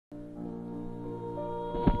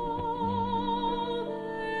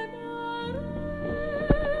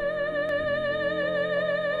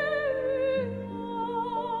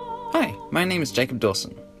my name is Jacob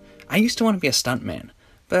Dawson. I used to want to be a stuntman,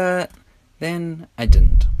 but then I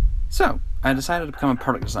didn't. So, I decided to become a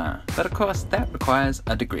product designer, but of course that requires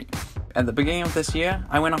a degree. At the beginning of this year,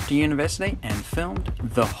 I went off to university and filmed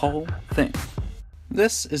the whole thing.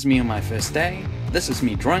 This is me on my first day, this is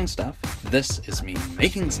me drawing stuff, this is me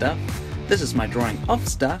making stuff, this is my drawing of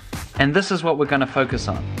stuff, and this is what we're going to focus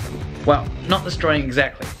on. Well, not this drawing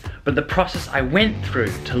exactly, but the process I went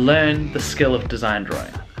through to learn the skill of design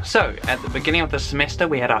drawing. So, at the beginning of the semester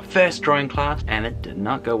we had our first drawing class and it did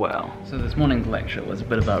not go well. So this morning's lecture was a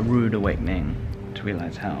bit of a rude awakening to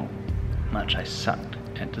realise how much I sucked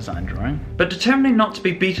at design drawing. But determining not to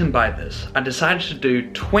be beaten by this, I decided to do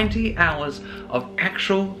 20 hours of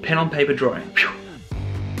actual pen on paper drawing. Phew.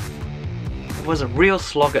 It was a real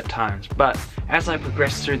slog at times, but as I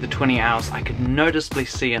progressed through the 20 hours I could noticeably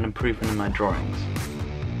see an improvement in my drawings.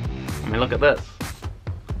 I mean, look at this.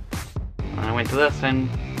 And I went to this and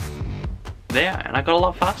there, and I got a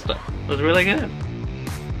lot faster. It was really good.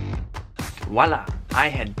 Voila, I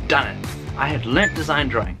had done it. I had learnt design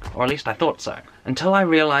drawing, or at least I thought so, until I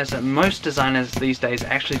realised that most designers these days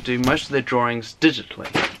actually do most of their drawings digitally.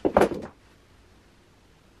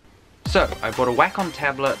 So, I bought a Wacom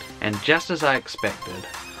tablet, and just as I expected,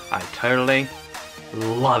 I totally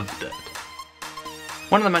loved it.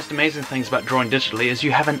 One of the most amazing things about drawing digitally is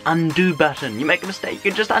you have an undo button. You make a mistake,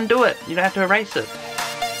 you can just undo it. You don't have to erase it.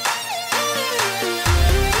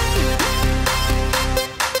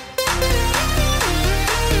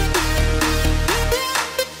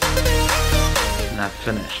 And I've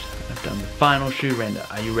finished. I've done the final shoe render.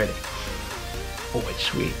 Are you ready? Oh, it's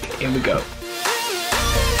sweet. Here we go.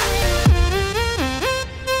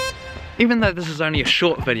 Even though this is only a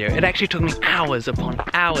short video, it actually took me hours upon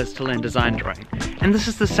hours to learn design drawing. And this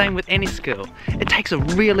is the same with any skill. It takes a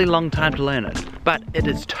really long time to learn it, but it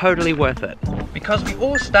is totally worth it. Because we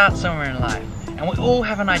all start somewhere in life, and we all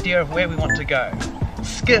have an idea of where we want to go.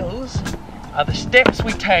 Skills are the steps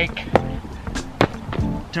we take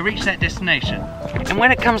to reach that destination. And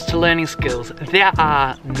when it comes to learning skills, there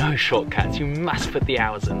are no shortcuts. You must put the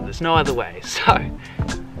hours in. There's no other way. So,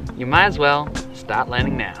 you might as well start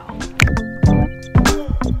learning now.